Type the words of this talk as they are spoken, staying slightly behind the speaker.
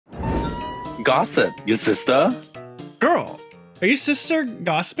Gossip, you sister. Girl, are you sister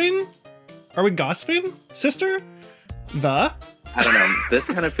gossiping? Are we gossiping, sister? I don't know. This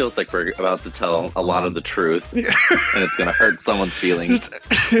kind of feels like we're about to tell a lot of the truth, and it's gonna hurt someone's feelings.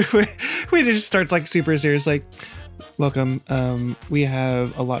 Wait, it just starts like super serious, like, welcome. We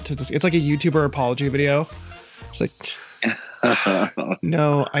have a lot to discuss. It's like a YouTuber apology video. It's like,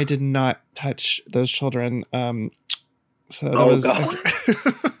 no, I did not touch those children. So that was. God.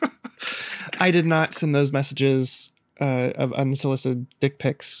 I did not send those messages of unsolicited dick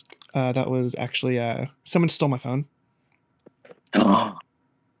pics. That was actually someone stole my phone. Oh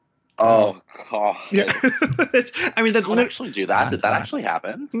God! Yeah, I mean, that's someone actually do that. Did that actually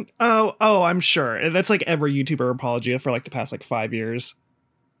happen? Oh, I'm sure. That's like every YouTuber apology for like the past like 5 years.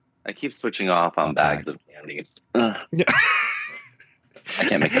 I keep switching off on bags of candy. Yeah. I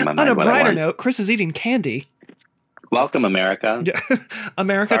can't make up my mind. On a what I brighter want. note, Chris is eating candy. Welcome, America. Yeah.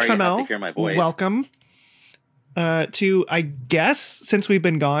 America Sorry, you have Trammell. to hear my voice. Welcome. To, I guess, since we've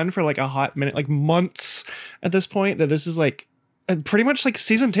been gone for like a hot minute, like months at this point, that this is like pretty much like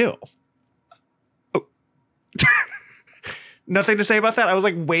season 2. Oh. Nothing to say about that. I was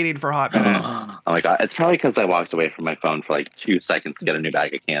like waiting for a hot minute. Oh my God. It's probably because I walked away from my phone for like 2 seconds to get a new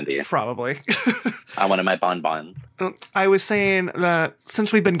bag of candy. Probably. I wanted my bonbons. I was saying that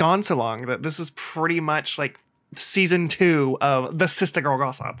since we've been gone so long, that this is pretty much like season 2 of the Sista Girl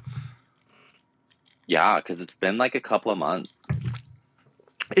Gossip. Yeah, because it's been like a couple of months.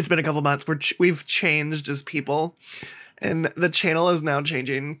 It's been a couple of months. We've changed as people, and the channel is now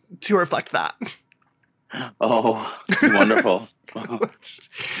changing to reflect that. Oh, wonderful.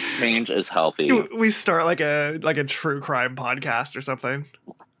 Change is healthy. We start like a true crime podcast or something.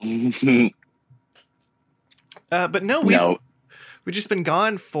 But no, we've just been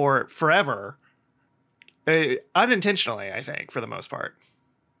gone for forever. Unintentionally, I think, for the most part.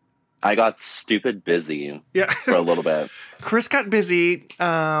 I got stupid busy for a little bit. Chris got busy,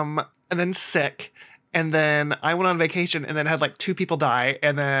 and then sick, and then I went on vacation, and then had like 2 people die,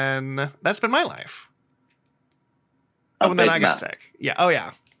 and then that's been my life. And then I got sick. Yeah. Oh,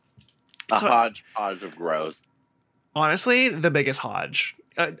 yeah. A hodgepodge of gross. Honestly, the biggest hodge.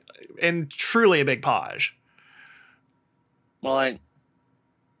 And truly a big podge. Well,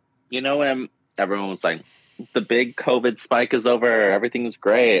 when everyone was like, the big COVID spike is over, everything's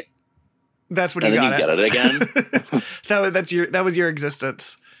great. That's when and you then got you it. get it again. that was your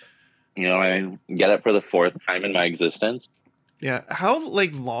existence. I get it for the 4th time in my existence. Yeah. How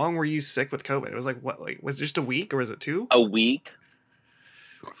like long were you sick with COVID? It was like what? Like was it just a week or was it 2? A week.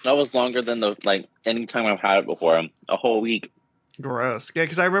 That was longer than any time I've had it before. A whole week. Gross. Yeah,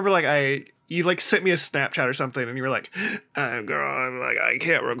 because I remember you like sent me a Snapchat or something, and you were like, "Girl, I'm like I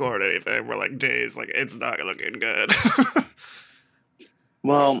can't record anything for like days. Like it's not looking good."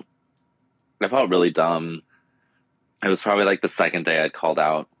 Well, I felt really dumb. It was probably like the 2nd day I'd called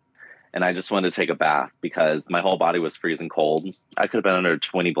out, and I just wanted to take a bath because my whole body was freezing cold. I could have been under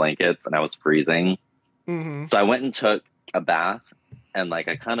 20 blankets, and I was freezing. Mm-hmm. So I went and took a bath, and I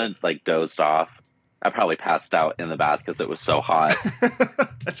kind of dozed off. I probably passed out in the bath because it was so hot.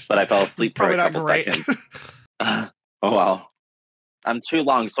 But I fell asleep for a couple seconds. Oh, well. I'm too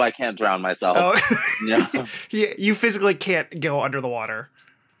long, so I can't drown myself. Oh. Yeah. Yeah, you physically can't go under the water.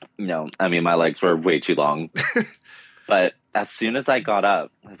 No, I mean, my legs were way too long. But as soon as I got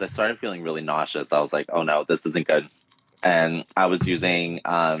up, because I started feeling really nauseous, I was like, oh no, this isn't good. And I was using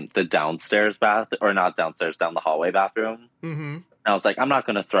the downstairs bath, or not downstairs, down the hallway bathroom. Mm-hmm. And I was like, I'm not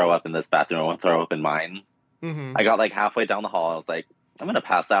going to throw up in this bathroom. I want to throw up in mine. Mm-hmm. I got halfway down the hall. I was like, I'm going to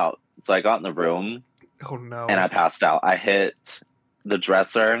pass out. So I got in the room. Oh, no. And I passed out. I hit the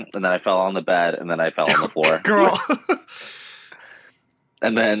dresser, and then I fell on the bed, and then I fell on the floor. Girl.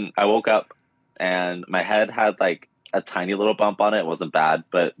 And then I woke up, and my head had a tiny little bump on it. It wasn't bad,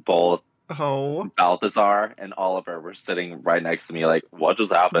 but both Balthazar and Oliver were sitting right next to me like, what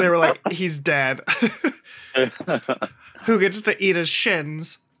just happened? They were like, he's dead. Who gets to eat his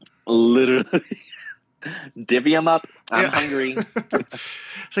shins? Literally. Divvy him up. I'm hungry.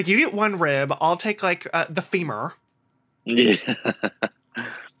 It's like, you get 1 rib. I'll take the femur. Yeah.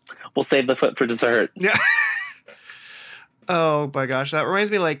 We'll save the foot for dessert. Yeah. Oh my gosh. That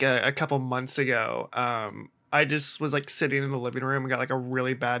reminds me a couple months ago. I just was sitting in the living room and got a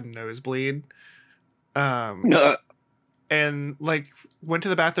really bad nosebleed. And went to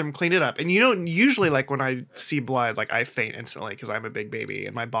the bathroom, cleaned it up. And usually when I see blood, I faint instantly because I'm a big baby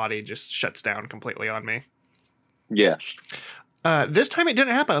and my body just shuts down completely on me. Yeah. This time it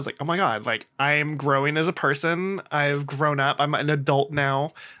didn't happen. I was like, oh my God, I am growing as a person. I've grown up. I'm an adult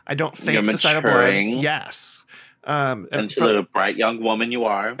now. I don't faint the sight of blood. Yes. And to the bright young woman you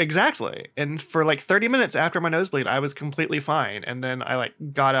are. Exactly. And for like 30 minutes after my nosebleed, I was completely fine. And then I like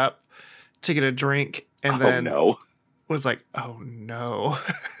got up to get a drink and then was like, oh no.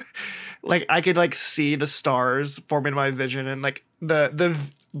 Like I could like see the stars form in my vision and like the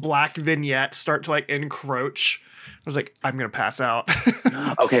black vignette start to like encroach. I was like, I'm gonna pass out.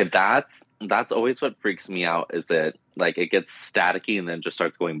 Okay, that's always what freaks me out, is it like it gets staticky and then just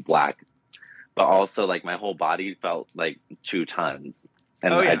starts going black. But also, like, my whole body felt like 2 tons,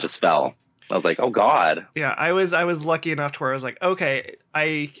 and I just fell. I was like, "Oh God!" Yeah, I was lucky enough to where I was like, "Okay,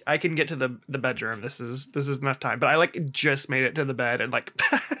 I can get to the bedroom. This is enough time." But I like just made it to the bed and like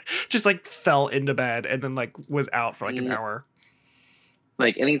just like fell into bed and then like was out for like an hour.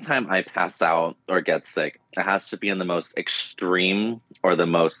 Like anytime I pass out or get sick, it has to be in the most extreme or the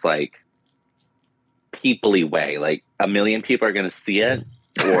most like people-y way. Like 1 million people are going to see it,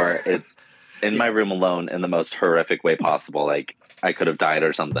 or it's in my room alone in the most horrific way possible. Like I could have died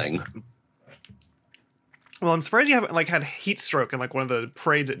or something. Well, I'm surprised you haven't like had heat stroke in like one of the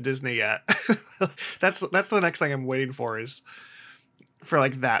parades at Disney yet. That's the next thing I'm waiting for, is for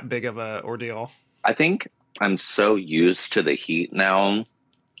like that big of a ordeal. I think I'm so used to the heat now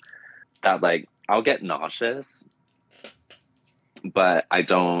that like I'll get nauseous, but I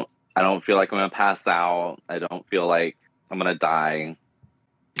don't feel like I'm gonna pass out. I don't feel like I'm gonna die.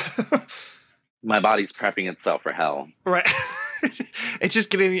 My body's prepping itself for hell. Right. It's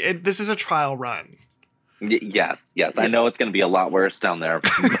just this is a trial run. Yes. I know it's going to be a lot worse down there,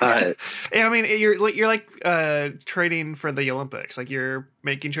 but I mean, you're like training for the Olympics. Like you're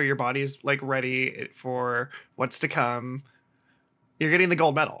making sure your body's like ready for what's to come. You're getting the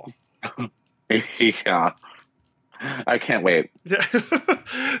gold medal. Yeah, I can't wait.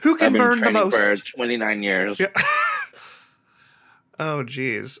 Who can burn the most? For 29 years. Yeah. Oh,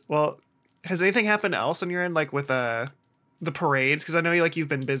 geez. Well, has anything happened else on your end, like with the parades? Because I know you've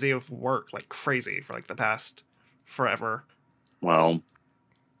been busy with work like crazy for like the past forever. Well,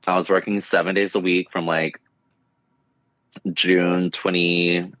 I was working 7 days a week from like June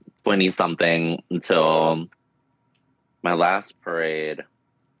 2020 something until my last parade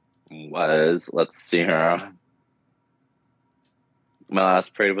was, let's see here. My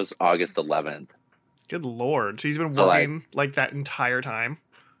last parade was August 11th. Good Lord. So he's been working like that entire time.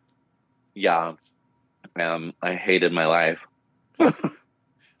 Yeah. I hated my life.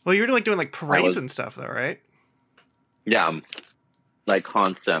 Well, you were like doing like parades and stuff though, right? Yeah. Like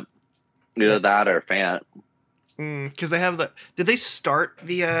constant. Either that or fan. Because they have did they start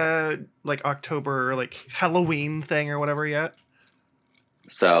the like October like Halloween thing or whatever yet?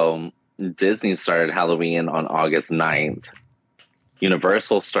 So Disney started Halloween on August 9th.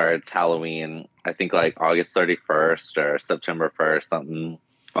 Universal starts Halloween, I think like August 31st or September 1st, something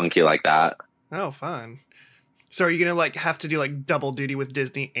funky like that. Oh, fun. So are you going to like have to do like double duty with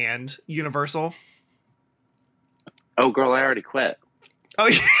Disney and Universal? Oh, girl, I already quit. Oh,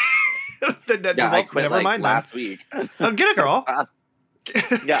 yeah. I quit never mind last week. Oh, get it, girl.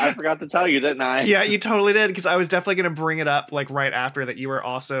 Yeah, I forgot to tell you, didn't I? Yeah, you totally did, because I was definitely going to bring it up like right after that you were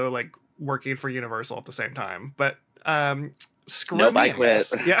also like working for Universal at the same time. But screw me, I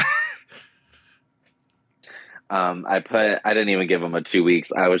quit. Yeah. I didn't even give them a 2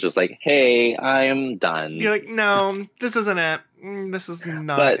 weeks. I was just like, hey, I'm done. You're like, no, this isn't it. This is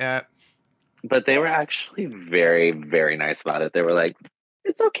not it. But they were actually very, very nice about it. They were like,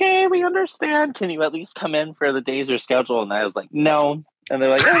 it's okay, we understand. Can you at least come in for the days you're scheduled? And I was like, no. And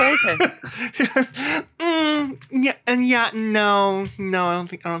they're like, oh, okay. No,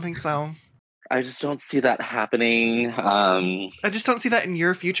 I don't think so. I just don't see that happening. I just don't see that in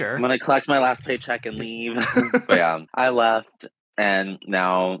your future. I'm gonna collect my last paycheck and leave. But yeah, I left, and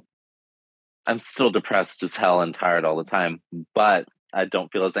now I'm still depressed as hell and tired all the time. But I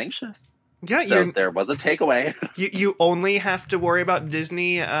don't feel as anxious. Yeah, so there was a takeaway. You only have to worry about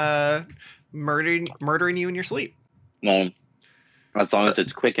Disney murdering you in your sleep. Well, as long as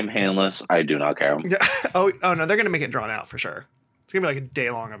it's quick and painless, I do not care. Yeah. Oh no, they're gonna make it drawn out for sure. It's gonna be like a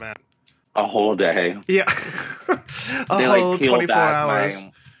day-long event. A whole day. Yeah. They whole like peel 24 back hours.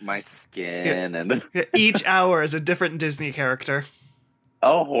 My skin and each hour is a different Disney character.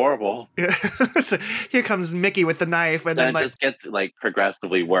 Oh, horrible. Yeah. So here comes Mickey with the knife, and then it just gets like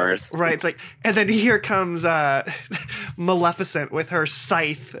progressively worse. Right. It's like, and then here comes Maleficent with her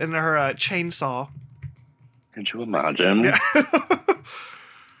scythe and her chainsaw. Could you imagine? Yeah.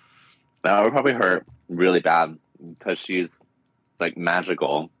 That would probably hurt really bad because she's like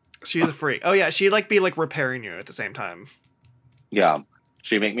magical. She's a freak. Oh yeah, she'd like be like repairing you at the same time. Yeah,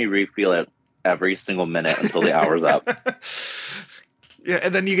 she'd make me refeel it every single minute until the hour's up. Yeah,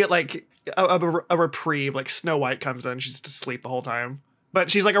 and then you get like a reprieve. Like Snow White comes in, she's just asleep the whole time, but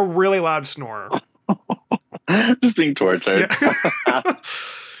she's like a really loud snorer. Just being tortured. Yeah.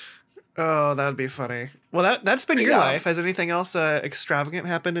 Oh, that would be funny. Well, that's been your Yeah. life. Has anything else extravagant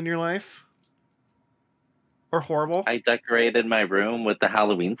happened in your life? Or horrible? I decorated my room with the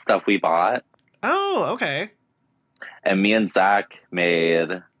Halloween stuff we bought. Oh, okay. And me and Zach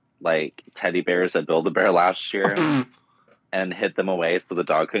made like teddy bears at Build-A-Bear last year and hid them away so the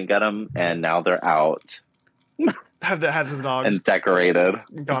dog couldn't get them. And now they're out Has the dogs and decorated.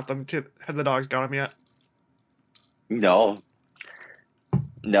 got them? Have the dogs got them yet? No,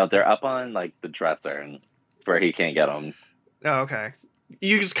 they're up on like the dresser where he can't get them. Oh, okay.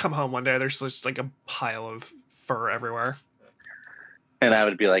 You just come home one day, there's just like a pile of fur everywhere. And I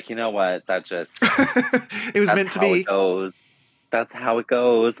would be like, you know what? That just It was meant to how be. it goes. That's how it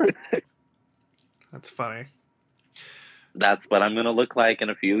goes. That's funny. That's what I'm gonna look like in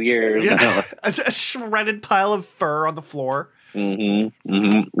a few years. Yeah. A shredded pile of fur on the floor.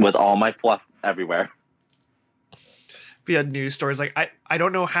 With all my fluff everywhere. We had news stories like I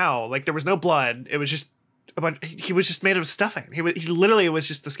don't know how. Like there was no blood. It was just a bunch. He was just made of stuffing. He literally was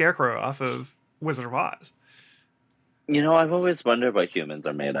just the Scarecrow off of Wizard of Oz. You know, I've always wondered what humans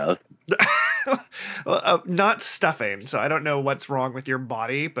are made of. Well, not stuffing. So I don't know what's wrong with your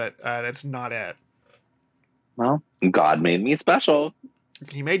body, but that's not it. Well, God made me special.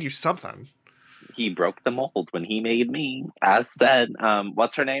 He made you something. He broke the mold when he made me. As said,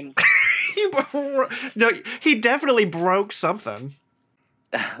 what's her name? No, he definitely broke something.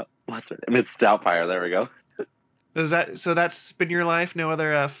 What's her name? It's Stoutfire. There we go. So that's been your life? No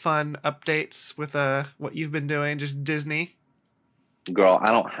other fun updates with what you've been doing? Just Disney? Girl,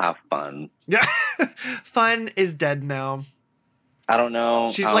 I don't have fun. Yeah. Fun is dead now. I don't know.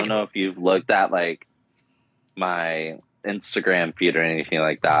 She's I like- don't know if you've looked at like my Instagram feed or anything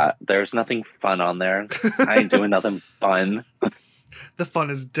like that. There's nothing fun on there. I ain't doing nothing fun. The fun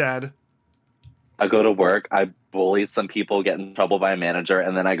is dead. I go to work, I bully some people, get in trouble by a manager,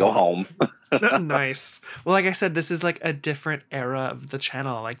 and then I go home. Nice. Well, like I said, this is like a different era of the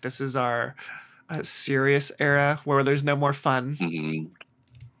channel. Like this is our serious era where there's no more fun. Mhm.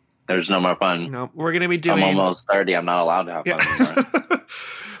 There's no more fun. No, we're gonna be doing. I'm almost 30. I'm not allowed to have fun anymore.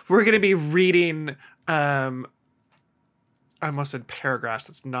 We're gonna be reading. I almost said paragraphs.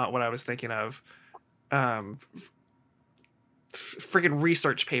 That's not what I was thinking of. Freaking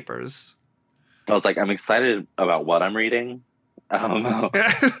research papers. I was like, I'm excited about what I'm reading. We're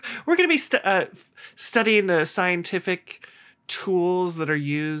going to be studying the scientific tools that are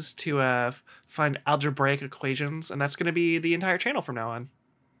used to find algebraic equations, and that's going to be the entire channel from now on.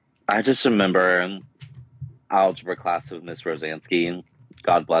 I just remember algebra class with Miss Rosansky.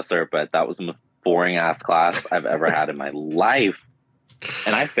 God bless her, but that was the most boring ass class I've ever had in my life,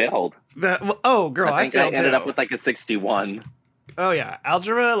 and I failed. Oh, girl, I think failed I ended too. up with like a 61. Oh yeah,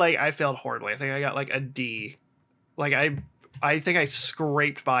 algebra. Like I failed horribly. I think I got like a D. Like I think I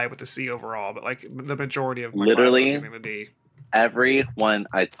scraped by with a C overall, but like the majority of my Literally class was getting a D. Everyone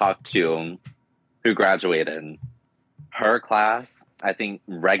I talked to who graduated, her class, I think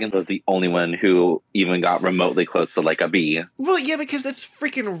Reagan was the only one who even got remotely close to like a B. Well, yeah, because that's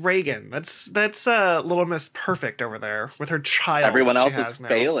freaking Reagan. That's Little Miss Perfect over there with her child. Everyone that she else was has now.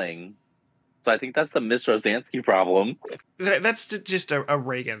 failing. So I think that's the Miss Rosansky problem. That's just a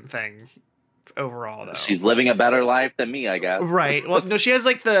Reagan thing overall, though. She's living a better life than me, I guess. Right. Well, no, she has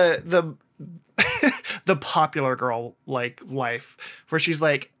like the the popular girl like life where she's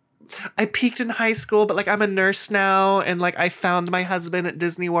like, I peaked in high school, but like I'm a nurse now, and like I found my husband at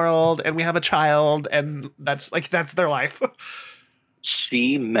Disney World, and we have a child, and that's their life.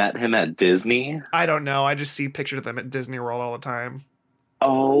 She met him at Disney. I don't know. I just see pictures of them at Disney World all the time.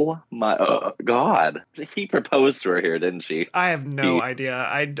 Oh my God. He proposed to her here, didn't she? I have no idea.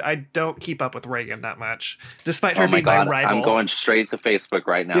 I don't keep up with Reagan that much, despite her Oh my being God. my rival. I'm going straight to Facebook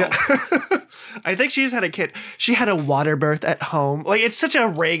right now. Yeah. I think she's had a kid. She had a water birth at home. Like, it's such a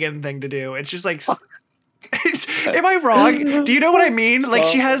Reagan thing to do. It's just like, am I wrong? Do you know what I mean? Like,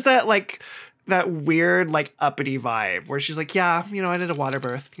 she has that like that weird like uppity vibe where she's like, yeah, I did a water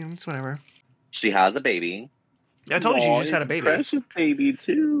birth. It's whatever. She has a baby. I told you she just had a baby. Precious baby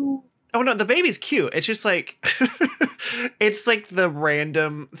too. Oh no, the baby's cute. It's just like it's like the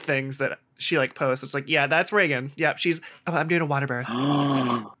random things that she like posts. It's like, yeah, that's Reagan. Yep, I'm doing a water birth.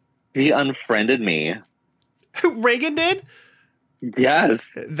 He unfriended me. Reagan did?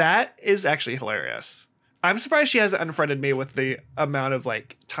 Yes. That is actually hilarious. I'm surprised she hasn't unfriended me with the amount of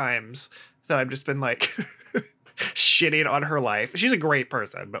like times that I've just been like shitting on her life. She's a great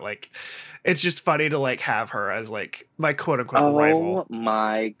person, but like, it's just funny to like have her as like my quote unquote rival. Oh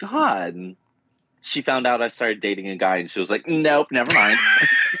my God. She found out I started dating a guy and she was like, nope, never mind.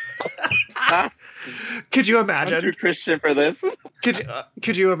 Could you I'm imagine? too Christian for this.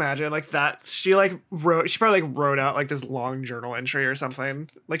 Could you imagine like that? She probably like wrote out like this long journal entry or something.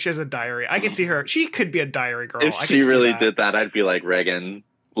 Like she has a diary. I can see her. She could be a diary girl. If she really did that, I'd be like, Reagan,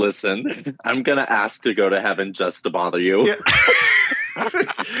 listen, I'm going to ask to go to heaven just to bother you. Yeah.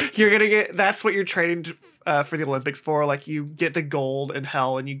 You're going to get, that's what you're training for the Olympics for. Like you get the gold in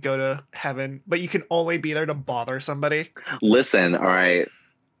hell and you go to heaven, but you can only be there to bother somebody. Listen, all right.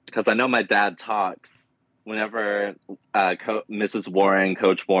 Because I know my dad talks whenever Mrs. Warren,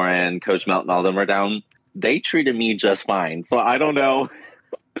 Coach Melton, all of them are down. They treated me just fine. So I don't know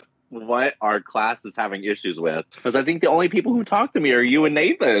what our class is having issues with. Because I think the only people who talk to me are you and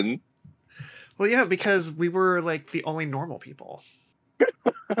Nathan. Well, yeah, because we were like the only normal people.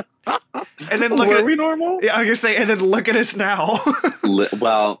 And then were we normal? Yeah, I was gonna say, and then look at us now.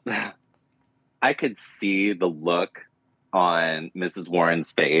 Well, I could see the look on Mrs.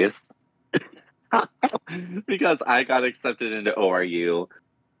 Warren's face because I got accepted into ORU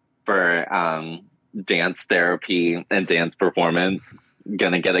for dance therapy and dance performance.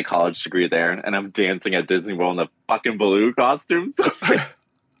 Gonna get a college degree there, and I'm dancing at Disney World in a fucking Baloo costume. So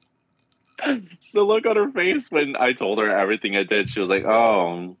the look on her face when I told her everything I did, she was like,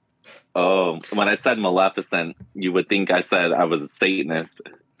 oh. When I said Maleficent, you would think I said I was a Satanist.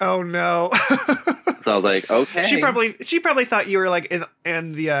 Oh no. So I was like, okay. She probably thought you were like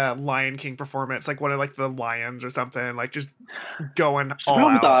in the Lion King performance, like one of like the lions or something, like just going all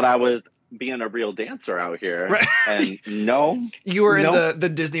out. She thought I was being a real dancer out here. Right. And no. You were in the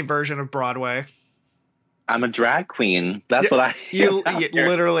Disney version of Broadway. I'm a drag queen. That's what I you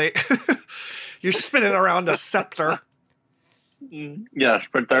literally you're spinning around a scepter. Yes,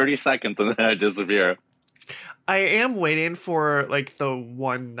 for 30 seconds and then I disappear. I am waiting for like the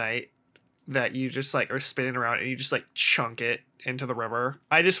one night that you just like are spinning around and you just like chunk it into the river.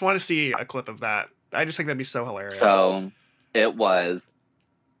 I just want to see a clip of that. I just think that'd be so hilarious. So it was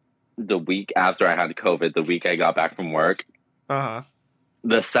the week after I had COVID, the week I got back from work. Uh-huh.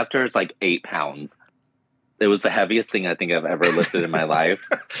 The scepter is like 8 pounds. It was the heaviest thing I think I've ever lifted in my life.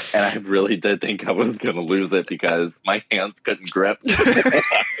 And I really did think I was going to lose it because my hands couldn't grip.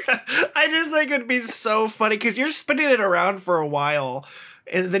 I just think it'd be so funny because you're spinning it around for a while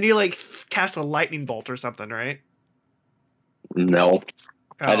and then you like cast a lightning bolt or something, right? No.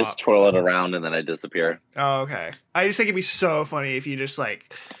 I just twirl it around and then I disappear. Oh, okay. I just think it'd be so funny if you just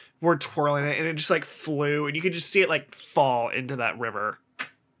like were twirling it and it just like flew and you could just see it like fall into that river.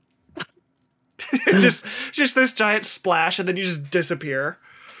 just this giant splash and then you just disappear.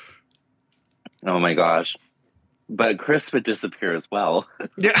 Oh my gosh. But Chris would disappear as well.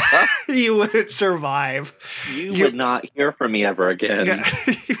 Yeah, you wouldn't survive. You would not hear from me ever again. Yeah.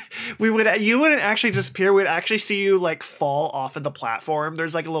 You wouldn't actually disappear. We'd actually see you like fall off of the platform.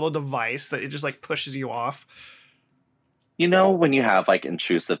 There's like a little device that it just like pushes you off. You know when you have like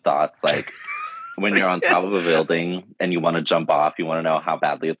intrusive thoughts, like when you're on top of a building and you want to jump off, you want to know how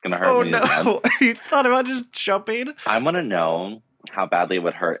badly it's going to hurt. Oh no! You thought about just jumping? I want to know how badly it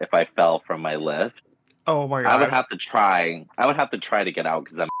would hurt if I fell from my lift. Oh my god! I would have to try. to get out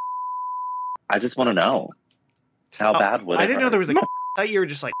because I just want to know how bad would it hurt. I didn't know there was like. I thought you were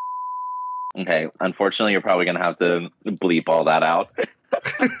just like. Okay, unfortunately, you're probably going to have to bleep all that out.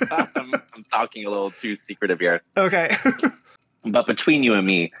 I'm talking a little too secretive here. Okay. But between you and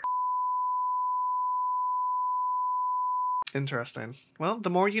me. Interesting. Well, the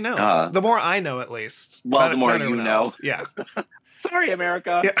more you know. The more I know, at least. Well, the more you know. Else. Yeah. Sorry,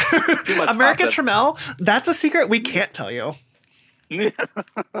 America. Yeah. America Trammell, that's a secret we can't tell you.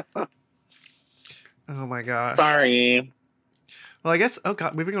 Oh my god. Sorry. Well, I guess, oh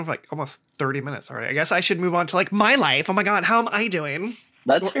god, we've been going for like almost 30 minutes already. I guess I should move on to like my life. Oh my god, how am I doing?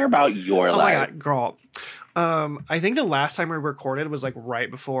 Let's hear about your life. Oh my god, girl. I think the last time we recorded was like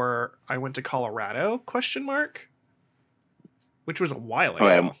right before I went to Colorado, ? Which was a while ago.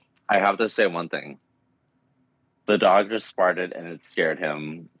 Okay, I have to say one thing. The dog just farted and it scared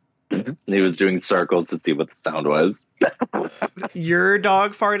him. He was doing circles to see what the sound was. Your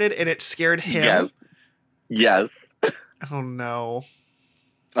dog farted and it scared him? Yes. Oh no.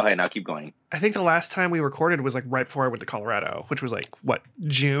 Okay, now keep going. I think the last time we recorded was like right before I went to Colorado, which was like, what,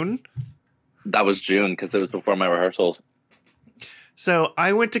 June? That was June because it was before my rehearsals. So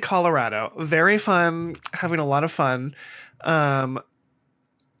I went to Colorado. Very fun, having a lot of fun. There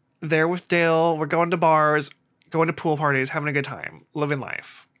with Dale, we're going to bars, going to pool parties, having a good time, living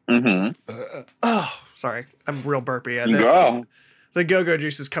life. Mm-hmm. Oh, sorry. I'm real burpy. Yeah, Girl, the go-go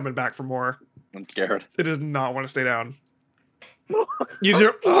juice is coming back for more. I'm scared. It does not want to stay down. You just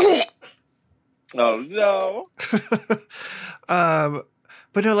Oh no.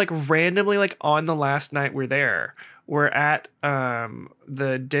 But no, like randomly, like on the last night we're at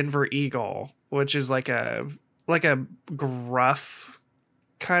the Denver Eagle, which is like a gruff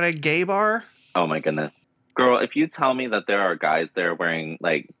kind of gay bar. Oh my goodness. Girl, if you tell me that there are guys there wearing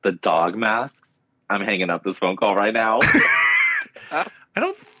like the dog masks, I'm hanging up this phone call right now. I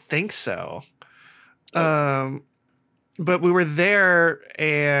don't think so. But we were there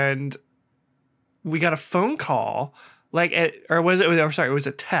and we got a phone call, like it was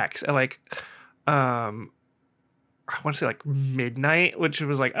a text at like I want to say like midnight, which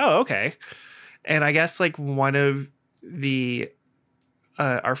was like, oh, okay. And I guess like one of the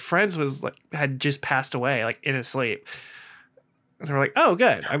our friends was like had just passed away, like in his sleep. So we're like, oh,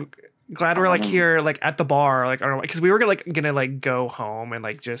 good. I'm glad we're like here, like at the bar, like, I don't know, because we were gonna go home and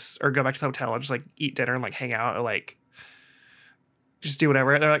like just or go back to the hotel and just like eat dinner and like hang out or like just do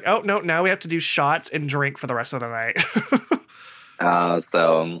whatever. They're like, oh no, now we have to do shots and drink for the rest of the night.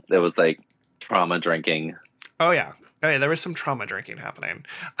 So it was like trauma drinking. Oh yeah, there was some trauma drinking happening.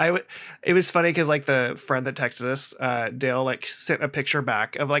 It was funny because like the friend that texted us, Dale, like sent a picture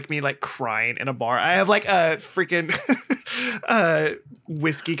back of like me like crying in a bar. I have like a freaking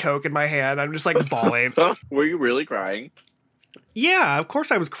whiskey Coke in my hand. I'm just like bawling. Were you really crying? Yeah, of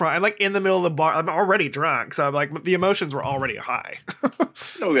course I was crying. Like in the middle of the bar, I'm already drunk, so I'm like the emotions were already high.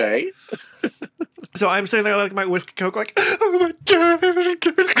 Okay. So I'm sitting there like my whiskey Coke, like, oh my god.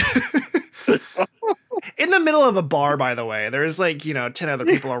 In the middle of a bar, by the way, there's like, 10 other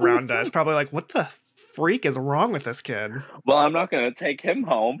people around us, probably like, what the freak is wrong with this kid? Well, I'm not gonna take him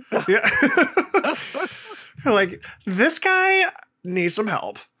home. Yeah. Like, this guy needs some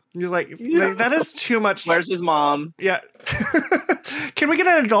help. You're like, that is too much. Where's his mom? Yeah. Can we get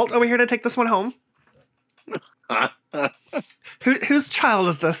an adult over here to take this one home? Whose child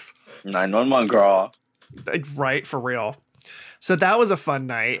is this? 911, girl. Right, for real. So that was a fun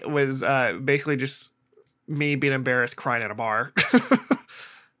night. It was basically just me being embarrassed crying at a bar.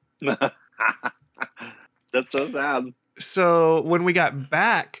 That's so sad. So when we got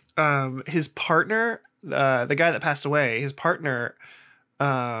back, his partner, the guy that passed away, his partner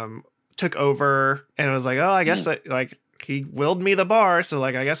took over and was like, oh, I guess like he willed me the bar, so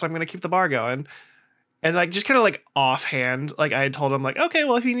like I guess I'm gonna keep the bar going. And like just kind of like offhand, like I had told him like, okay,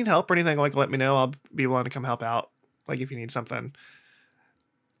 well if you need help or anything, like let me know. I'll be willing to come help out. Like if you need something.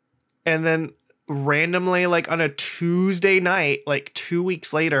 And then randomly, like on a Tuesday night, like 2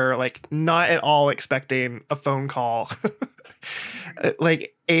 weeks later, like not at all expecting a phone call.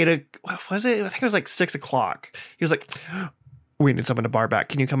 Like what was it? I think it was like 6 o'clock. He was like, we need someone to bar back.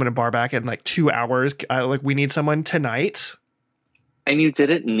 Can you come in and bar back in like 2 hours? Like we need someone tonight. And you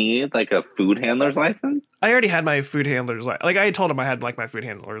didn't need like a food handler's license? I already had my food handler's license. Like I told him I had like my food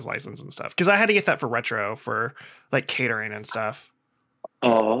handler's license and stuff because I had to get that for retro for like catering and stuff.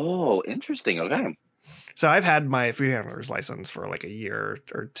 Oh, interesting. Okay. So I've had my food handler's license for like a year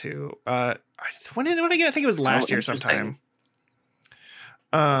or two. When did I get it? I think it was last year sometime.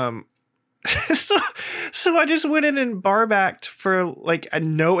 So I just went in and bar backed for like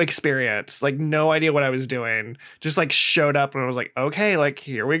no experience, like no idea what I was doing. Just like showed up and I was like, okay, like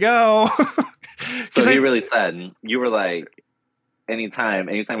here we go. So he really said, you were like, anytime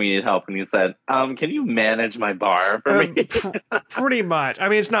we need help, and you said, can you manage my bar for me? Pretty much. I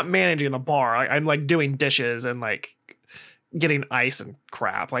mean, it's not managing the bar. I'm like doing dishes and like getting ice and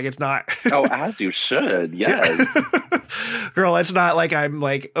crap. Like it's not. Oh, as you should. Yes. Girl, it's not like I'm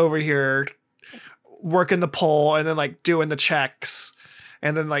like over here working the pole and then like doing the checks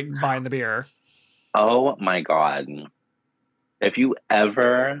and then like buying the beer. Oh my God. If you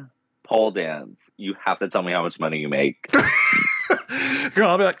ever pole dance, you have to tell me how much money you make. Girl,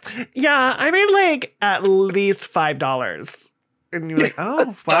 I'll be like, yeah, I made like at least $5. And you're like,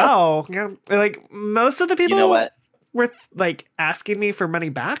 oh, wow. Yeah. Like most of the people, you know what? Were like asking me for money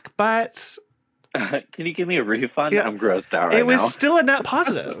back, but can you give me a refund? Yeah, I'm grossed out right now. It was still a net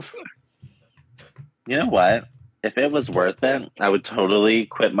positive. You know what? If it was worth it, I would totally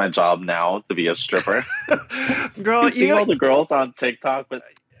quit my job now to be a stripper. Girl, you see all the girls on TikTok with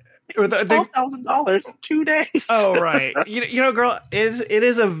 $12,000 in 2 days. Oh, right. You know, girl, it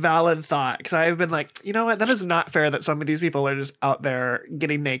is a valid thought because I've been like, you know what? That is not fair that some of these people are just out there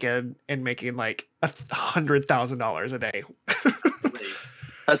getting naked and making like $100,000 a day.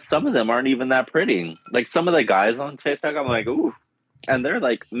 Some of them aren't even that pretty. Like some of the guys on TikTok, I'm like, ooh. And they're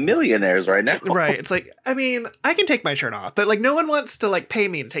like millionaires right now. Right. It's like, I mean, I can take my shirt off, but like no one wants to like pay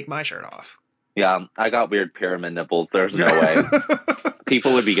me to take my shirt off. Yeah, I got weird pyramid nipples. There's no way.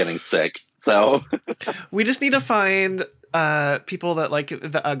 People would be getting sick. So we just need to find people that like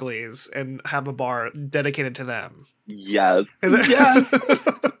the uglies and have a bar dedicated to them. Yes. Yes.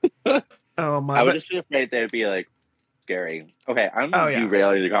 Oh my! I would just be afraid they'd be like scary. Okay, I'm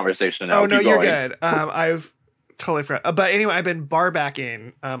derailing the conversation now. Oh no, you're good. I've totally forgot. But anyway, I've been bar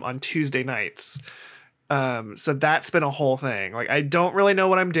backing on Tuesday nights. So that's been a whole thing. Like I don't really know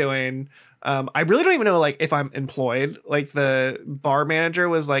what I'm doing. I really don't even know like if I'm employed. Like the bar manager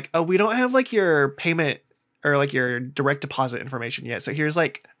was like, "Oh, we don't have like your payment or like your direct deposit information yet. So here's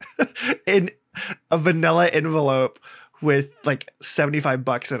like in a vanilla envelope with like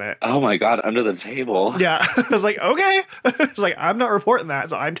 $75 in it." Oh my God, under the table. Yeah. I was like, okay. It's like, I'm not reporting that,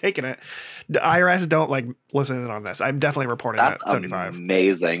 so I'm taking it. The IRS don't like listen in on this. I'm definitely reporting that 75.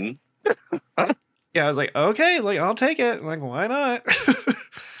 Amazing. Yeah, I was like, okay, like I'll take it. I'm like, why not?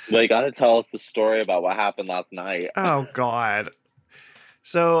 Well, you got to tell us the story about what happened last night. Oh God.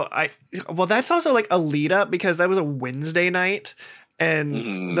 So well, that's also like a lead up because that was a Wednesday night,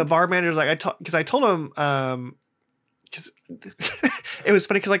 and the bar manager's like, because I told him, because it was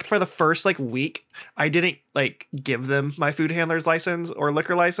funny because like for the first like week, I didn't like give them my food handler's license or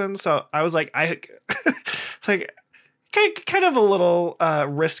liquor license, so I was like, like kind of a little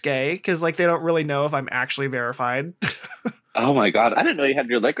risque because like they don't really know if I'm actually verified. Oh my God, I didn't know you had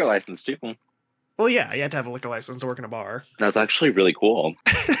your liquor license too. Well, yeah, you had to have a liquor license to work in a bar. That's actually really cool.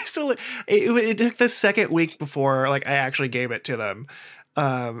 So it took the second week before like I actually gave it to them.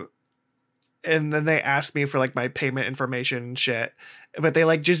 And then they asked me for like my payment information and shit, but they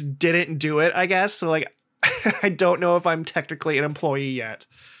like just didn't do it, I guess. So like I don't know if I'm technically an employee yet.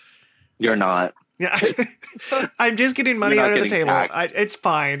 You're not. Yeah. I'm just getting money under the table. It's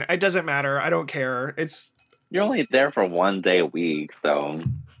fine. It doesn't matter. I don't care. You're only there for 1 day a week, so.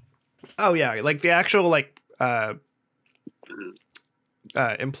 Oh yeah, like the actual like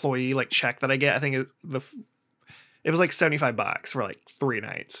employee like check that I get, I think it was like $75 for like 3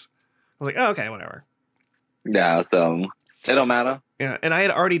 nights. I was like, oh, okay, whatever. Yeah, so it don't matter. Yeah, and I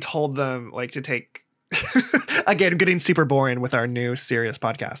had already told them like to take again, getting super boring with our new serious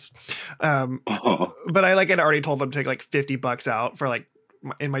podcast. But I like had already told them to take like $50 out for like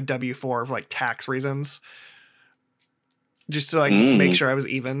in my W-4 for like tax reasons. Just to like make sure I was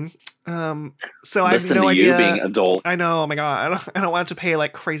even. So I have no idea. You being adult. I know. Oh my God. I don't want to pay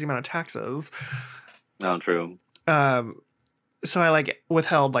like crazy amount of taxes. No, true. So I like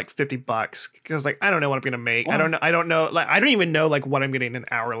withheld like $50 because like I don't know what I'm gonna make. Well, I don't know. Like I don't even know like what I'm getting an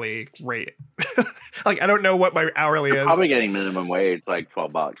hourly rate. Like I don't know what my hourly is. Probably getting minimum wage like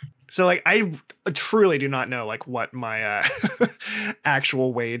 $12. So like I truly do not know like what my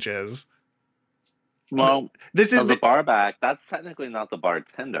actual wage is. Well, this is the bar back. That's technically not the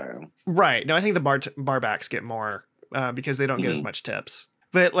bartender, right? No, I think the bar backs get more because they don't get as much tips.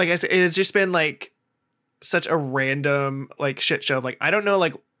 But like I said, it's just been like such a random like shit show. Like I don't know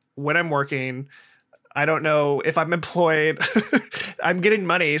like when I'm working. I don't know if I'm employed. I'm getting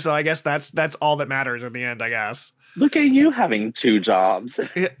money, so I guess that's all that matters in the end, I guess. Look at you having 2 jobs.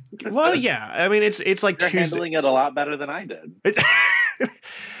 Well, yeah. I mean, it's like you're handling it a lot better than I did.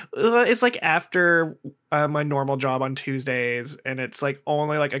 It's like after my normal job on Tuesdays, and it's like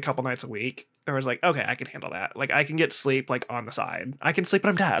only like a couple nights a week. I was like, okay, I can handle that. Like I can get sleep like on the side. I can sleep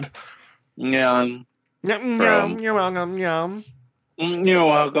when I'm dead. Yeah. You're welcome. Yeah. You're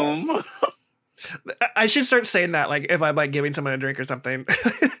welcome. I should start saying that, like, if I'm, like, giving someone a drink or something.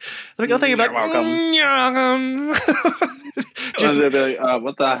 Like, I'll think about, you're welcome. Just be like,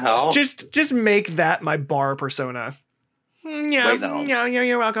 what the hell? Just make that my bar persona. Yeah, wait, no. Yeah,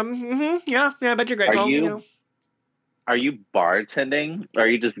 you're welcome. Mm-hmm. Yeah, I bet you're grateful. Are you bartending, or are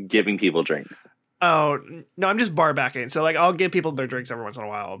you just giving people drinks? Oh, no, I'm just bar backing. So, like, I'll give people their drinks every once in a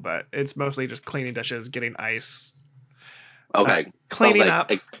while, but it's mostly just cleaning dishes, getting ice. Okay. Cleaning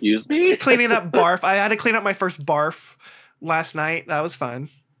up. Excuse me? Cleaning up barf. I had to clean up my first barf last night. That was fun.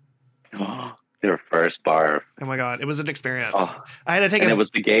 Your first barf. Oh my God. It was an experience. I had to take it was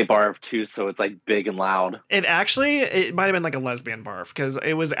the gay barf too, so it's like big and loud. It might have been like a lesbian barf because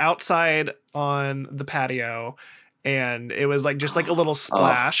it was outside on the patio. And it was like just like a little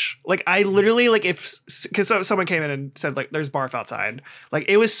splash. Like I literally like because someone came in and said like there's barf outside. Like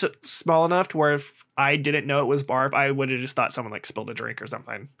it was small enough to where if I didn't know it was barf, I would have just thought someone like spilled a drink or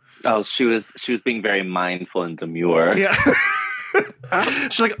something. Oh, she was being very mindful and demure. Yeah.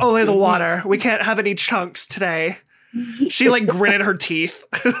 She's like, only the water. We can't have any chunks today. She like gritted her teeth.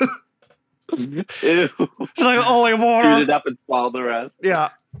 Ew. Like only Shoot water. it up and swallow the rest. Yeah.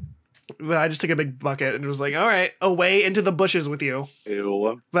 But I just took a big bucket and was like, all right, away into the bushes with you.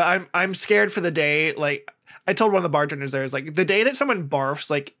 Ew. But I'm scared for the day. Like I told one of the bartenders there is like the day that someone barfs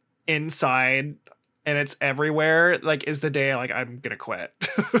like inside and it's everywhere, like is the day like I'm gonna quit.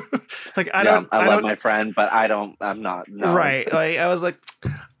 Like I love my friend, but I'm not. No. Right. Like I was like,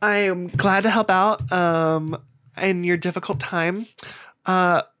 I am glad to help out in your difficult time.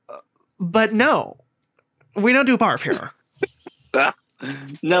 But no, we don't do barf here.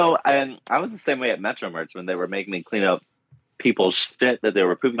 No, and I was the same way at Metro Merch when they were making me clean up people's shit that they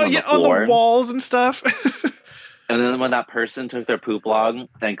were pooping on the floor. On the walls and stuff. And then when that person took their poop log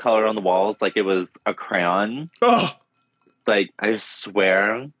and colored on the walls like it was a crayon, like I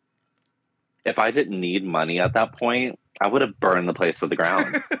swear, if I didn't need money at that point, I would have burned the place to the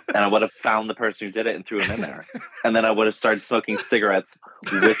ground. And I would have found the person who did it and threw him in there. And then I would have started smoking cigarettes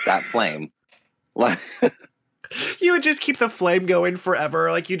with that flame. Like... You would just keep the flame going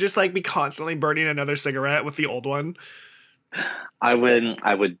forever. Like you just like be constantly burning another cigarette with the old one. I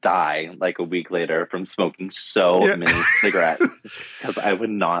would die like a week later from smoking so many cigarettes because I would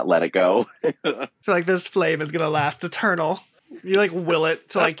not let it go. I feel like this flame is gonna last eternal. You like will it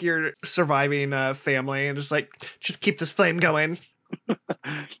to like your surviving family and just keep this flame going.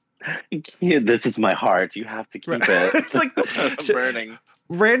 Yeah, this is my heart. You have to keep it. It's like burning.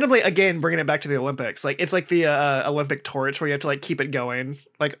 Randomly, again, bringing it back to the Olympics. Like it's like the Olympic torch where you have to like keep it going,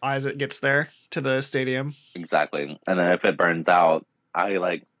 like as it gets there to the stadium. Exactly, and then if it burns out,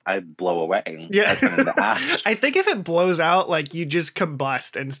 I blow away. Yeah, I turn into ash. I think if it blows out, like you just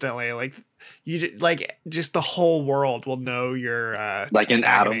combust instantly. Like you like just the whole world will know you're like an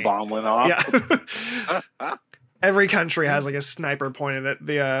atom bomb went off. Yeah. Every country has like a sniper pointed at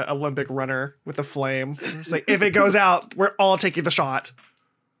the Olympic runner with a flame. It's like if it goes out, we're all taking the shot.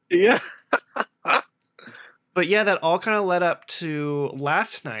 Yeah. But yeah, that all kind of led up to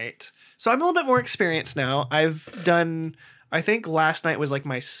last night. So I'm a little bit more experienced now. I've done, I think last night was like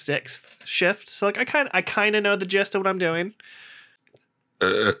my 6th shift. So like I kind of know the gist of what I'm doing.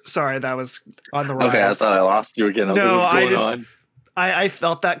 Sorry, that was on the rise. Okay, I thought I lost you again. I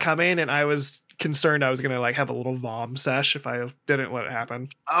felt that coming and I was concerned I was going to like have a little vom sesh if I didn't let it happen.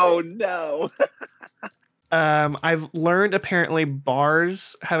 Oh no. I've learned apparently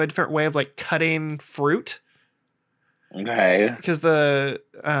bars have a different way of like cutting fruit. Okay. Because the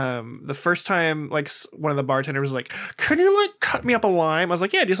first time like one of the bartenders was like, "Can you like cut me up a lime?" I was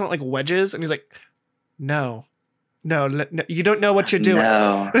like, "Yeah, do you just want like wedges?" And he's like, No, you don't know what you're doing."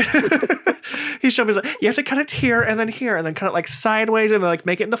 No. He showed me, he's like, "You have to cut it here and then cut it like sideways and then like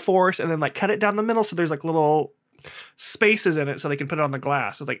make it into force and then like cut it down the middle so there's like little spaces in it so they can put it on the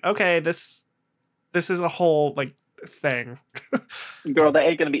glass." It's like, okay, this is a whole like thing. Girl, they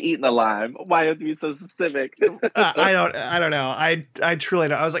ain't gonna be eating the lime. Why have to be so specific? I don't know. I truly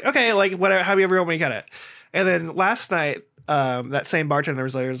don't. I was like, okay, like whatever, however you want me to cut it. And then last night, that same bartender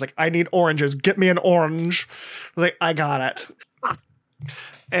was like, "I need oranges. Get me an orange." I was like, "I got it."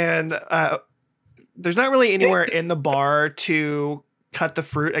 And there's not really anywhere in the bar to cut the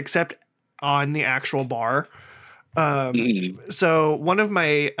fruit except on the actual bar. So one of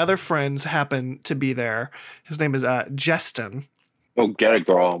my other friends happened to be there. His name is Justin. Oh, get it,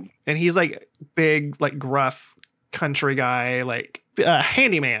 girl. And he's like big, like gruff country guy, like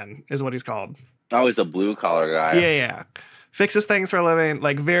handyman is what he's called. Oh, he's a blue collar guy. Yeah. Fixes things for a living,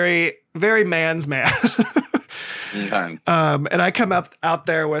 like very, very man's man. Okay. And I come out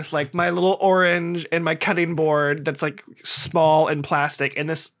there with like my little orange and my cutting board that's like small and plastic. And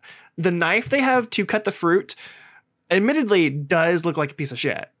the knife they have to cut the fruit admittedly does look like a piece of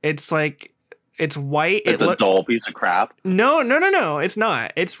shit. It's like, it's white. It's a dull piece of crap. No. It's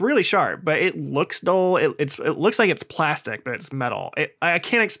not. It's really sharp, but it looks dull. It looks like it's plastic, but it's metal. I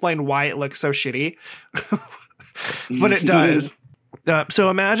can't explain why it looks so shitty, but it does. So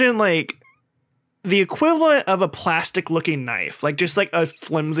imagine like the equivalent of a plastic looking knife, like just like a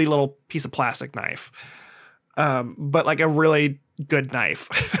flimsy little piece of plastic knife, but like a really good knife.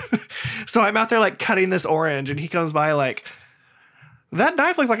 So I'm out there like cutting this orange and he comes by like, "That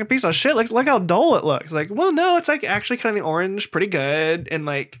knife looks like a piece of shit. Look how dull it looks." Like, well, no, it's like actually cutting the orange pretty good. And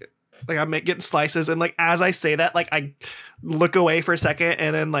like I'm getting slices. And like, as I say that, like I look away for a second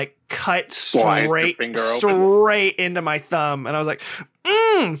and then like cut straight into my thumb. And I was like,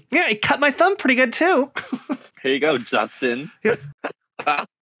 yeah, it cut my thumb pretty good too. Here you go, Justin. Yep.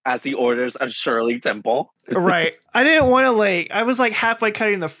 As he orders a Shirley Temple. Right. I didn't want to I was like halfway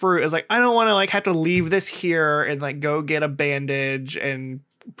cutting the fruit. I was like, I don't want to have to leave this here and go get a bandage and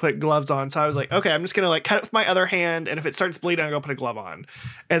put gloves on. So I was like, okay, I'm just gonna cut it with my other hand, and if it starts bleeding, I'll go put a glove on.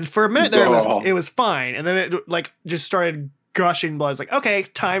 And for a minute there, it was fine, and then it just started gushing blood. I was like, okay,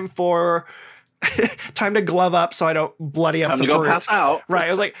 time to glove up so I don't bloody up the fruit. Time to go pass out. Right. I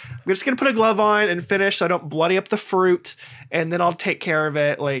was like, I'm just gonna put a glove on and finish so I don't bloody up the fruit, and then I'll take care of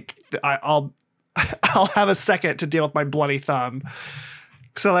it. I'll have a second to deal with my bloody thumb.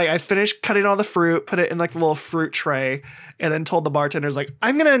 So I finished cutting all the fruit, put it in the little fruit tray, and then told the bartenders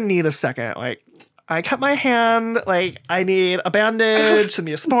I'm gonna need a second. I cut my hand. I need a bandage, some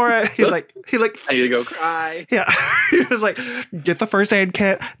Neosporin. I need to go cry. Yeah. He was like, get the first aid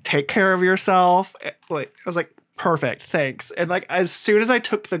kit, take care of yourself. I was like, perfect, thanks. And as soon as I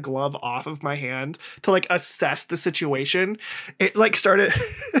took the glove off of my hand to assess the situation, it started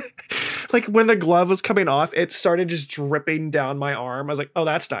when the glove was coming off, it started just dripping down my arm. I was like, oh,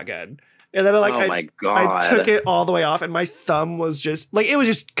 that's not good. And then my God. I took it all the way off, and my thumb was just it was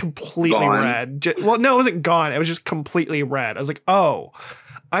just completely red. Well, no, it wasn't gone. It was just completely red. I was like, oh,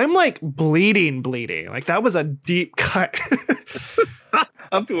 I'm bleeding. That was a deep cut.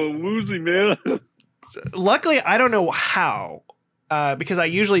 I'm feeling woozy, man. Luckily, I don't know how, because I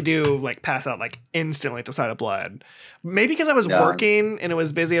usually do pass out instantly at the sight of blood. Maybe because I was working and it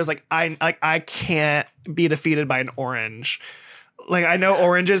was busy. I was like, I can't be defeated by an orange. I know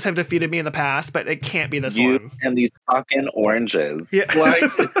oranges have defeated me in the past, but it can't be this one. And these fucking oranges. Yeah.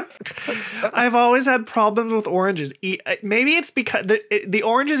 I've always had problems with oranges. Maybe it's because the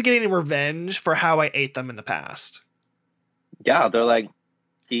orange is getting revenge for how I ate them in the past. Yeah, they're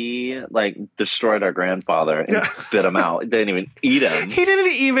he destroyed our grandfather and spit him out. Didn't even eat him. He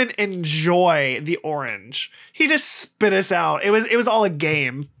didn't even enjoy the orange. He just spit us out. It was all a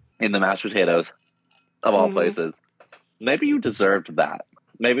game. In the mashed potatoes, of all places. Maybe you deserved that.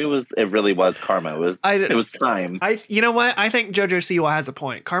 Maybe it really was karma. It was time. You know what? I think JoJo Siwa has a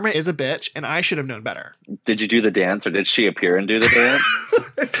point. Karma is a bitch, and I should have known better. Did you do the dance, or did she appear and do the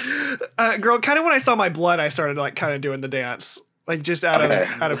dance? Girl, kind of when I saw my blood, I started kind of doing the dance, just out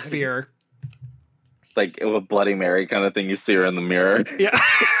of fear. A Bloody Mary kind of thing. You see her in the mirror. Yeah.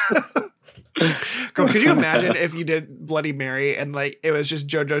 Girl, could you imagine if you did Bloody Mary and it was just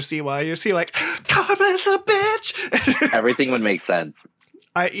JoJo Siwa? You see karma's a bitch. Everything would make sense.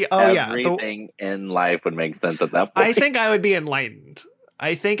 Everything in life would make sense at that point. I think I would be enlightened.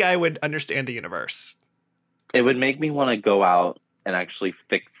 I think I would understand the universe. It would make me want to go out and actually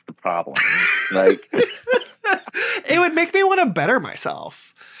fix the problem. It would make me want to better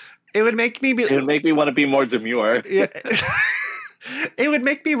myself. It would make me want to be more demure. Yeah. It would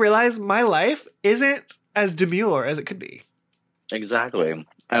make me realize my life isn't as demure as it could be. Exactly.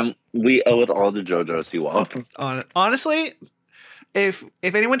 We owe it all to JoJo Siwa. Honestly, if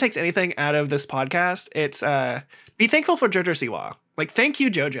anyone takes anything out of this podcast, it's be thankful for JoJo Siwa. Thank you,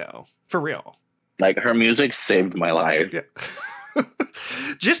 JoJo, for real. Her music saved my life. Yeah.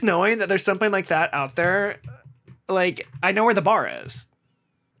 Just knowing that there's something like that out there, I know where the bar is.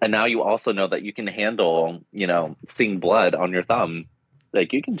 And now you also know that you can handle, seeing blood on your thumb.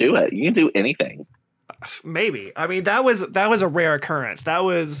 You can do it. You can do anything. Maybe. I mean, that was a rare occurrence. That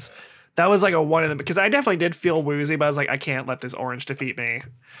was a one of them, because I definitely did feel woozy, but I was like, I can't let this orange defeat me.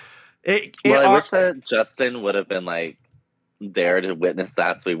 I wish that Justin would have been there to witness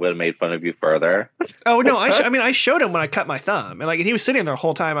that, so he would have made fun of you further. Oh no! I showed him when I cut my thumb, and he was sitting there the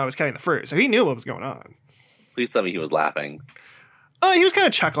whole time I was cutting the fruit, so he knew what was going on. Please tell me he was laughing. Oh, he was kind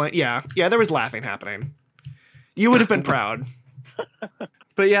of chuckling. Yeah, there was laughing happening. You would have been proud.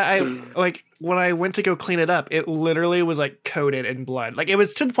 But yeah, I when I went to go clean it up, it literally was coated in blood. It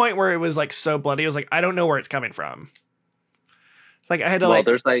was to the point where it was so bloody. It was I don't know where it's coming from. I had to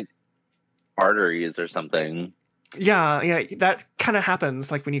there's arteries or something. Yeah, that kind of happens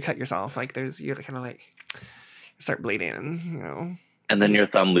when you cut yourself. There's you kind of start bleeding, and And then your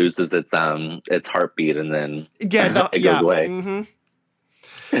thumb loses its heartbeat, and then it goes away. Mm-hmm.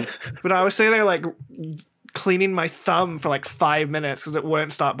 But I was sitting there cleaning my thumb for 5 minutes because it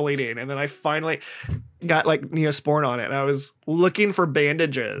wouldn't stop bleeding, and then I finally got Neosporin on it, and I was looking for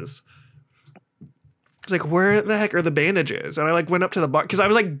bandages. I was where the heck are the bandages? And I went up to the bar because I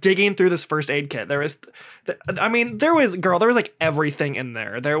was digging through this first aid kit. There was everything in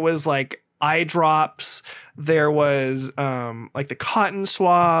there. There was eye drops. There was the cotton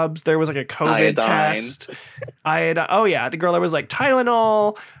swabs. There was a COVID iodine test. Oh yeah, the girl. There was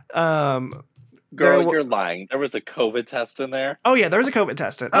Tylenol. Girl, you're lying. There was a COVID test in there. Oh yeah, there was a COVID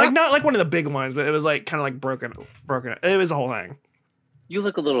test. Not one of the big ones, but it was kind of broken. It was the whole thing. You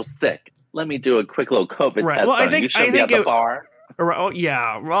look a little sick. let me do a quick little COVID Right. test Well, on you. You should be at the bar. Oh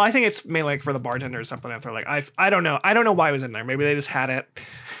yeah. Well, I think it's mainly like for the bartender or something. If they're like, I don't know. I don't know why it was in there. Maybe they just had it.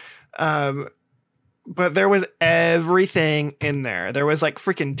 But there was everything in there. There was like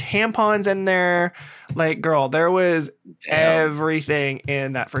freaking tampons in there. Like, girl, there was everything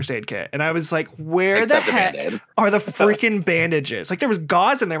in that first aid kit. And I was like, where the heck are the freaking bandages? Like, there was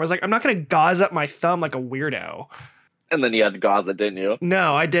gauze in there. I was like, I'm not going to gauze up my thumb like a weirdo. And then you had to gauze it, didn't you?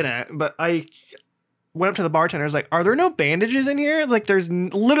 No, I didn't. But I went up to the bartender. I was like, are there no bandages in here? Like, there's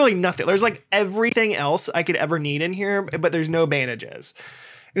literally nothing. There's like everything else I could ever need in here, but there's no bandages.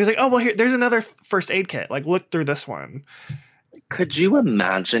 He was like, oh, well, here, there's another first aid kit. Like, look through this one. Could you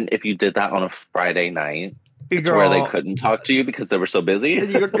imagine if you did that on a Friday night? Girl, where they couldn't talk to you because they were so busy?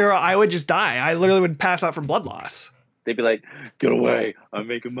 Girl, I would just die. I literally would pass out from blood loss. They'd be like, get away. I'm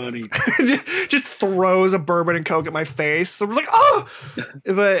making money. Just throws a bourbon and Coke at my face. I was like, oh!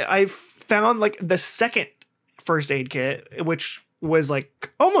 But I found, like, the second first aid kit, which was,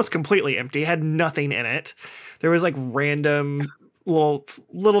 like, almost completely empty. Had nothing in it. There was, like, random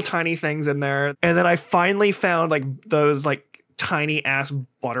little tiny things in there, and then I finally found like those like tiny ass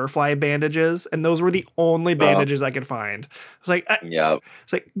butterfly bandages, and those were the only bandages I could find. It's like, yeah,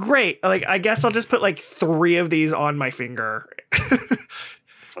 it's like great. Like, I guess I'll just put like 3 of these on my finger.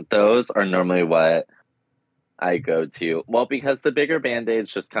 Those are normally what I go to. Well, because the bigger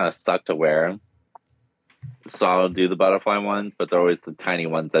band-aids just kind of suck to wear, so I'll do the butterfly ones, but they're always the tiny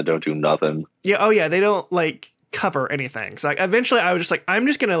ones that don't do nothing. Yeah. Oh yeah, they don't like cover anything. So like eventually I was just like, I'm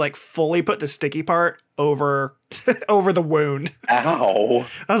just gonna like fully put the sticky part over over the wound. Ow.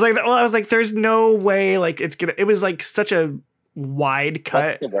 I was like, there's no way like it was like such a wide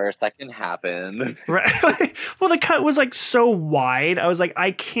cut. What's the worst that can happen? Right. Well, the cut was like so wide. I was like,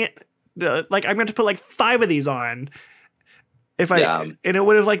 I can't like I'm going to put like 5 of these on if and it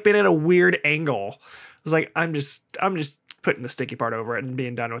would have like been at a weird angle. I was like, I'm just putting the sticky part over it and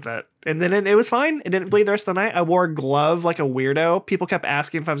being done with it. And then it was fine. It didn't bleed the rest of the night. I wore a glove like a weirdo. People kept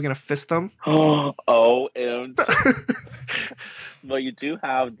asking if I was going to fist them. Oh, and well, you do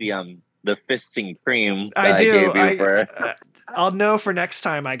have the fisting cream that I gave you for. I'll know for next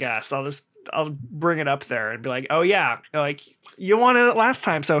time, I guess. I'll bring it up there and be like, oh yeah, like you wanted it last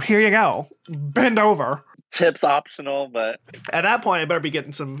time, so here you go. Bend over. Tips optional, but at that point, I better be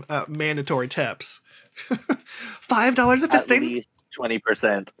getting some mandatory tips. $5 a fisting. At least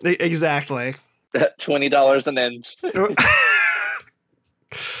 20%. Exactly. $20 an inch.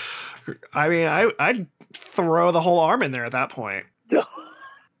 I mean, I'd throw the whole arm in there at that point. Girl,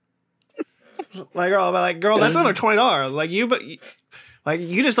 that's another $20.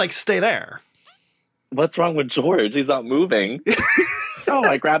 You just like stay there. What's wrong with George? He's not moving. Oh,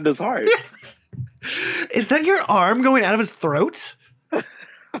 I grabbed his heart. Is that your arm going out of his throat?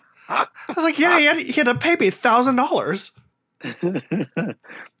 I was like, yeah, he had to pay me $1,000.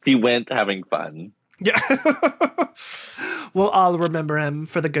 He went having fun. Yeah. Well, I'll remember him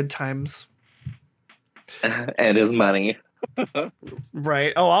for the good times. And his money.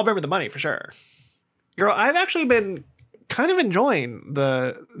 Right. Oh, I'll remember the money for sure. Girl, I've actually been kind of enjoying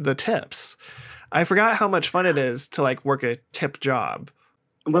the tips. I forgot how much fun it is to like work a tip job.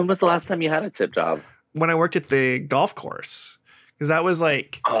 When was the last time you had a tip job? When I worked at the golf course. Because that was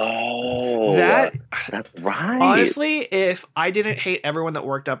like... Oh, that's right. Honestly, if I didn't hate everyone that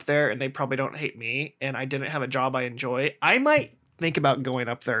worked up there, and they probably don't hate me, and I didn't have a job I enjoy, I might think about going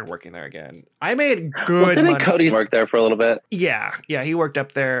up there and working there again. I made good money. Didn't Cody work there for a little bit? Yeah, he worked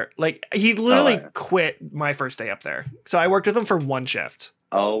up there. Like, he literally quit my first day up there. So I worked with him for 1 shift.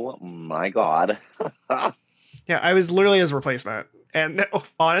 Oh my God. Yeah, I was literally his replacement. And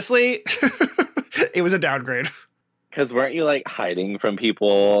honestly, it was a downgrade. Because weren't you like hiding from people?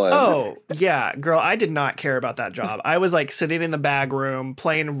 Oh, yeah. Girl, I did not care about that job. I was like sitting in the bag room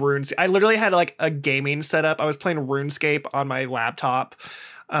playing RuneScape. I literally had like a gaming setup. I was playing RuneScape on my laptop.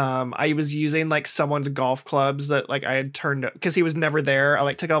 I was using like someone's golf clubs that like I had turned because he was never there. I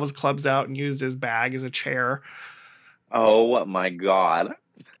like took all his clubs out and used his bag as a chair. Oh my God.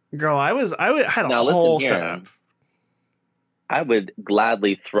 Girl, I had a whole setup. I would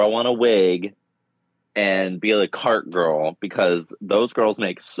gladly throw on a wig and be a cart girl because those girls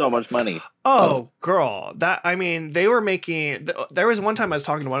make so much money. Oh, girl. They were making, there was one time I was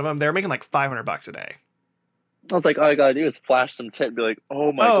talking to one of them, they were making like $500 a day. I was like, all I gotta do is flash some tit and be like,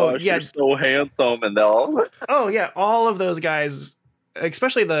 oh my gosh, you're so handsome. And they'll... Oh yeah, all of those guys,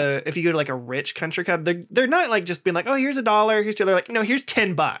 especially if you go to like a rich country club, they're not like just being like, oh, here's $1, here's $2. They're like, no, here's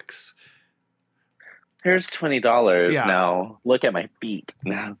 $10. Here's $20. Now look at my feet.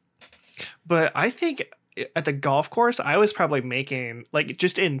 But I think at the golf course, I was probably making like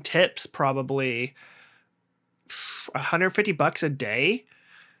just in tips, probably $150 a day.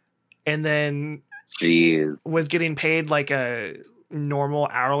 And then Jeez. was getting paid like a normal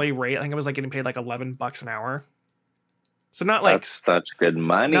hourly rate. I think I was like getting paid like $11 an hour. So not like That's such good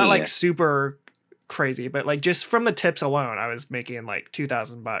money. not like super crazy, but like just from the tips alone, I was making like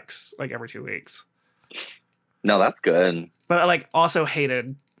 $2,000 like every 2 weeks. No, that's good. But I like also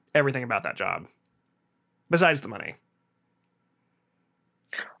hated everything about that job besides the money.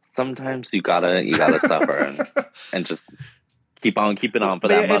 Sometimes you gotta suffer and just keep on keeping on for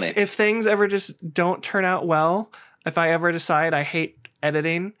But that money. If things ever just don't turn out well, if I ever decide I hate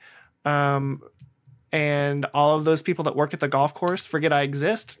editing, and all of those people that work at the golf course forget I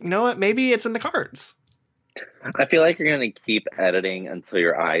exist, you know what? Maybe it's in the cards. I feel like you're gonna keep editing until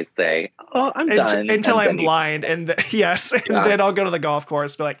your eyes say, "Oh, I'm done." Until and I'm blind, yes, and then I'll go to the golf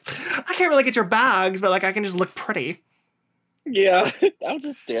course, be like, I can't really get your bags, but like I can just look pretty. Yeah, I'll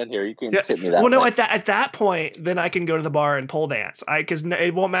just stand here. You can tip me that. Well, no, at that point, then I can go to the bar and pole dance. Because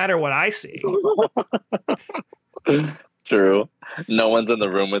it won't matter what I see. True. No one's in the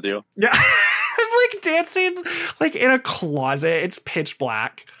room with you. Yeah, I'm like dancing like in a closet. It's pitch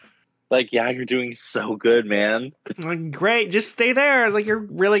black. Like, yeah, you're doing so good, man. Like, great, just stay there. It's like you're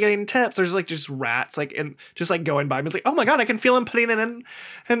really getting tips. There's like just rats like and just like going by me. It's like, oh my god, I can feel him putting it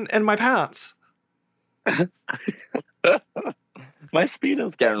in my pants. My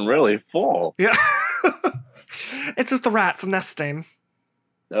Speedo's getting really full. Yeah. It's just the rats nesting.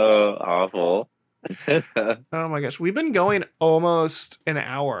 Oh, awful. Oh my gosh. We've been going almost an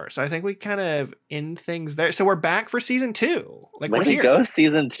hour. So I think we kind of end things there. So we're back for season 2. Like, we're here. Go,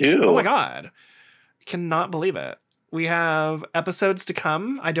 season 2. Oh my god. Cannot believe it. We have episodes to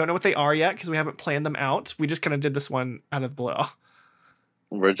come. I don't know what they are yet because we haven't planned them out. We just kind of did this one out of the blue.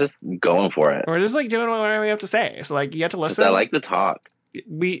 We're just going for it. We're just like doing whatever we have to say. So like you have to listen. I like to talk.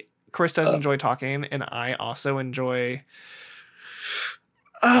 Chris does enjoy talking, and I also enjoy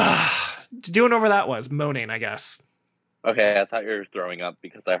doing whatever that was. Moaning, I guess. Okay, I thought you were throwing up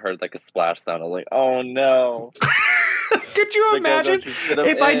because I heard like a splash sound. I was like, oh no. Could you imagine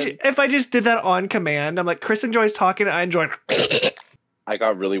if I just did that on command? I'm like, Chris enjoys talking, I enjoy. I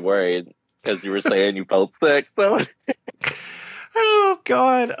got really worried because you were saying you felt sick. So. Oh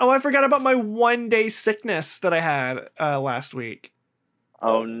god! Oh, I forgot about my 1 day sickness that I had last week.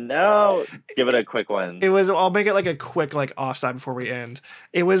 Oh no! Give it a quick one. It was. I'll make it like a quick like offside before we end.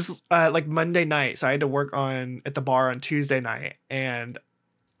 It was like Monday night, so I had to work at the bar on Tuesday night, and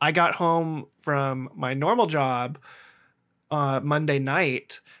I got home from my normal job Monday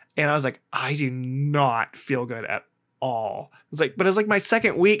night, and I was like, I do not feel good at all. It was like, but it was like my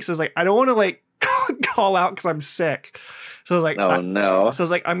second week, so I was like, I don't want to like call out because I'm sick. So I was like, no. So I was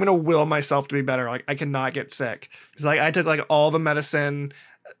like, I'm gonna will myself to be better. Like I cannot get sick. So like I took like all the medicine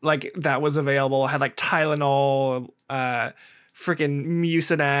like that was available. I had like Tylenol, freaking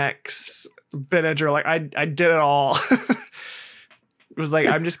Mucinex, Benadryl. Like I did it all. It was like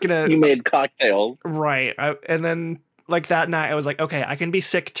I'm just gonna. You made cocktails, right? And then like that night, I was like, okay, I can be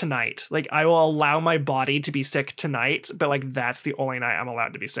sick tonight. Like I will allow my body to be sick tonight, but like that's the only night I'm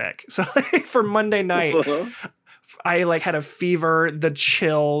allowed to be sick. So like, for Monday night. I like had a fever, the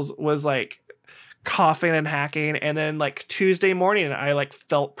chills, was like coughing and hacking, and then like Tuesday morning I like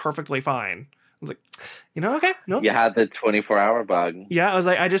felt perfectly fine. I was like, okay, no. You had the 24-hour bug. Yeah, I was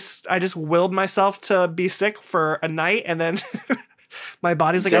like, I just willed myself to be sick for a night, and then my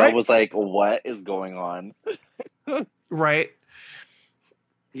body's like, Joe right. was like, what is going on? Right.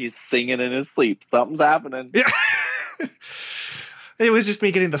 He's singing in his sleep. Something's happening. Yeah. It was just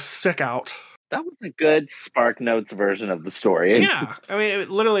me getting the sick out. That was a good Spark Notes version of the story. Yeah. I mean,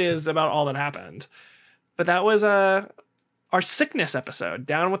 it literally is about all that happened. But that was our sickness episode,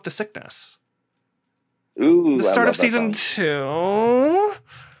 Down with the Sickness. Ooh, the start of season 2.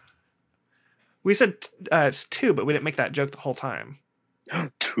 We said it's 2, but we didn't make that joke the whole time.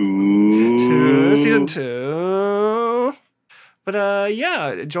 2. Season 2. But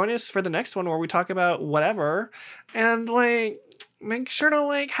yeah, join us for the next one where we talk about whatever. And like, make sure to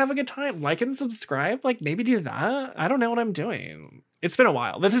like have a good time. Like and subscribe. Like maybe do that. I don't know what I'm doing. It's been a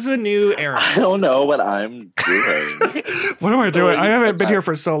while. This is a new era. I don't know what I'm doing. What am I doing? I haven't been here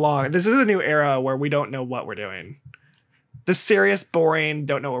for so long. This is a new era where we don't know what we're doing. The serious, boring,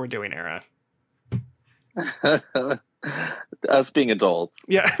 don't know what we're doing era. Us being adults.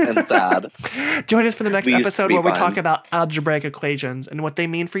 Yeah. And sad. Join us for the next episode where we talk about algebraic equations and what they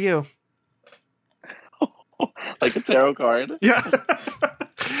mean for you. Like a tarot card. Yeah.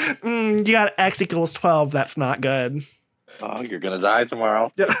 You got x equals 12. That's not good. Oh, you're gonna die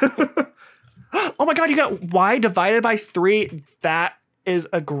tomorrow. Yeah. Oh my God, you got y divided by 3. That is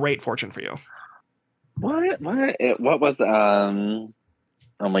a great fortune for you. What? What was Oh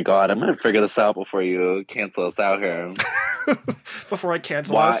my God, I'm gonna figure this out before you cancel us out here. Before I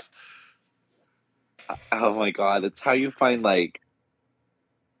cancel us. Oh my God, it's how you find like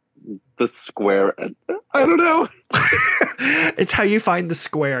the square. I don't know. It's how you find the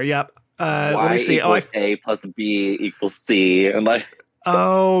square. Yep. Let Y me see. equals A plus B equals C, and like.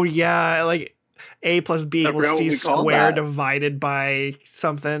 Oh yeah, like A plus B I equals forgot C what we called squared that. divided by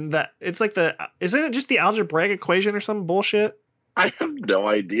something that it's like isn't it just the algebraic equation or some bullshit? I have no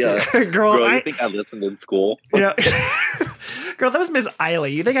idea. Girl, you think I listened in school? Yeah. Girl, that was Miss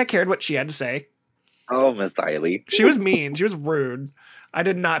Eiley. You think I cared what she had to say? Oh, Miss Eiley. She was mean. She was rude. I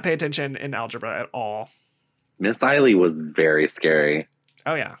did not pay attention in algebra at all. Miss Eiley was very scary.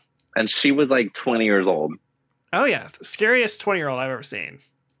 Oh, yeah. And she was like 20 years old. Oh, yeah. The scariest 20-year-old I've ever seen.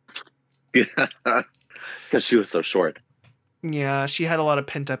 Because she was so short. Yeah, she had a lot of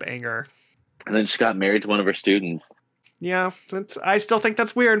pent-up anger. And then she got married to one of her students. Yeah, I still think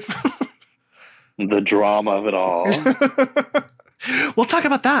that's weird. The drama of it all. We'll talk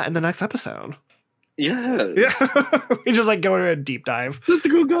about that in the next episode. Yeah. We just like go into a deep dive. Sister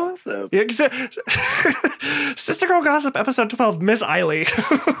Girl Gossip. Yeah, Sister Girl Gossip, episode 12, Miss Eiley.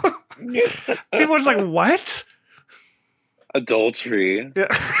 People are just like, what? Adultery.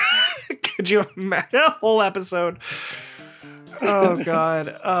 Yeah. Could you imagine a whole episode? Oh,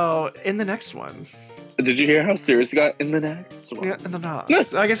 God. Oh, in the next one. Did you hear how serious you got in the next one? Yeah, in the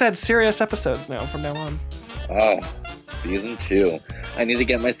next. Like I said, serious episodes now from now on. Oh, season 2. I need to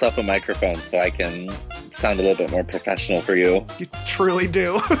get myself a microphone so I can sound a little bit more professional for you. You truly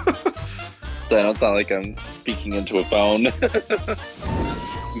do. So I don't sound like I'm speaking into a phone.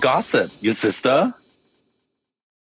 Gossip, you sister.